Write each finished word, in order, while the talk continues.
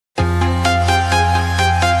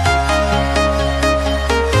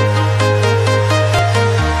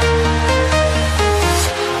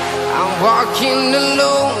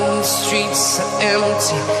thoughts are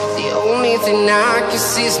empty. The only thing I can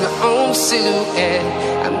see is my own silhouette.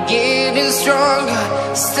 I'm getting stronger,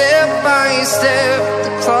 step by step.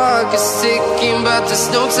 The clock is ticking, but there's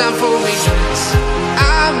no time for regrets.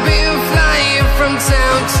 I've been flying from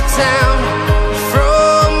town to town,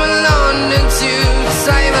 from London to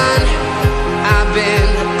Taiwan. I've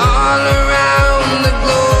been all around the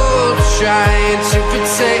globe, trying to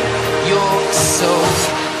protect your soul.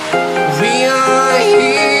 We are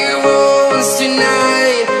heroes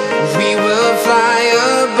tonight. We will fly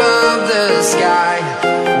above the sky.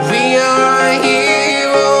 We are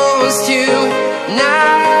heroes tonight.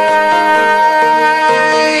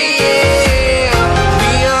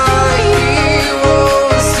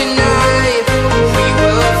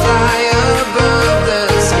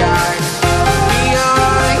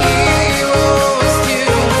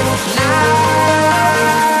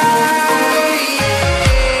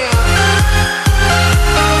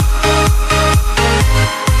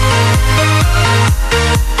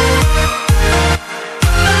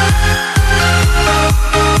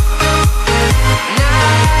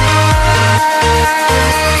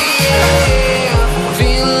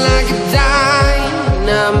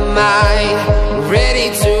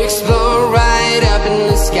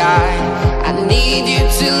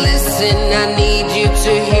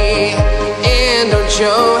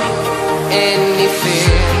 Show any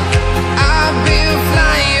fear. I've been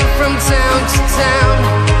flying from town to town,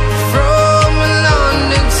 from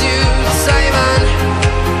London to Taiwan.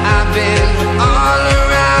 I've been all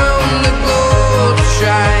around the globe,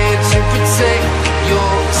 trying to protect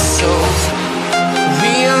your soul.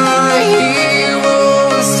 We are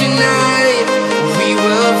heroes tonight. We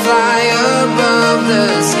will fly above the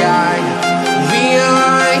sky. We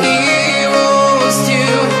are heroes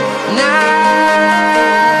tonight.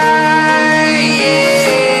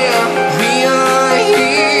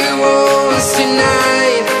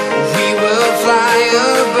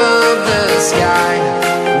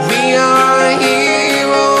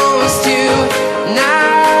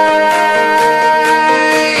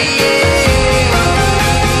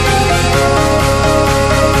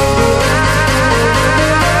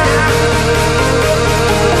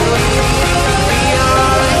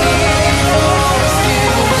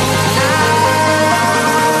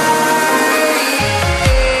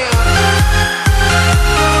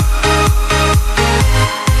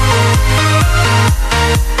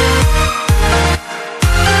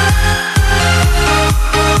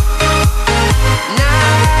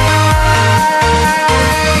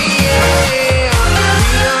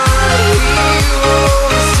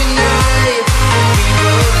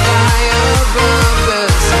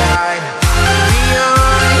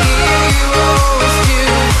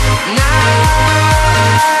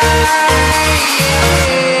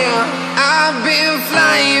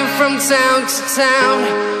 Town to town,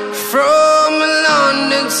 from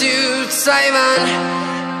London to Taiwan.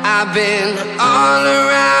 I've been all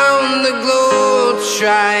around the globe,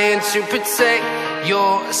 trying to protect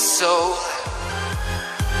your soul.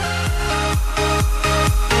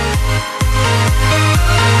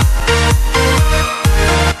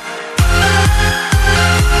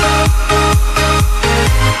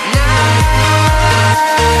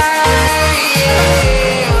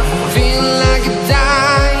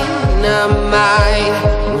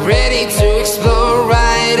 Ready to explore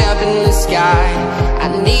right up in the sky. I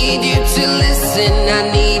need you to listen,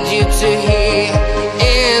 I need you to hear,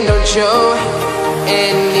 and don't show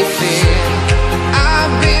any fear.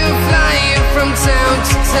 I've been flying from town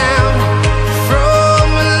to town, from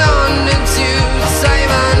London to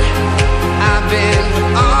Taiwan. I've been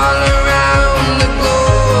all around the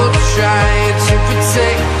globe, trying to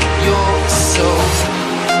protect your soul.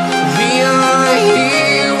 We are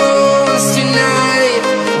heroes tonight.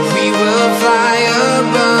 We will fly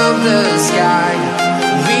above the sky.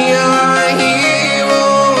 We are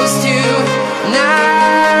heroes tonight.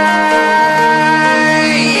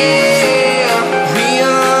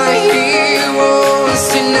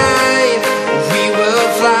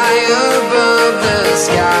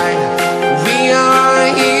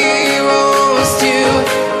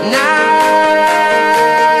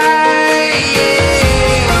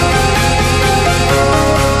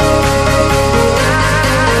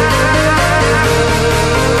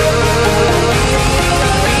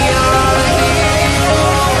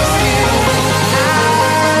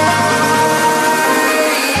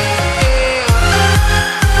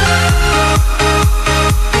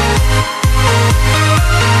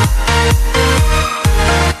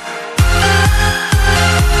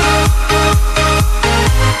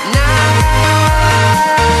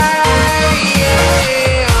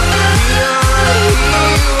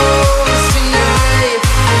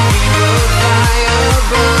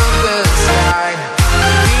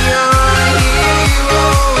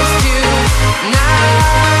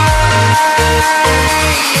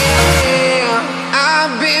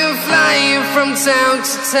 I've been flying from town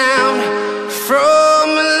to town, from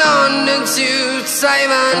London to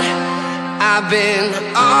Taiwan. I've been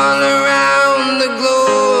all around the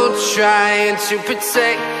globe trying to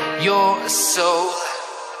protect your soul.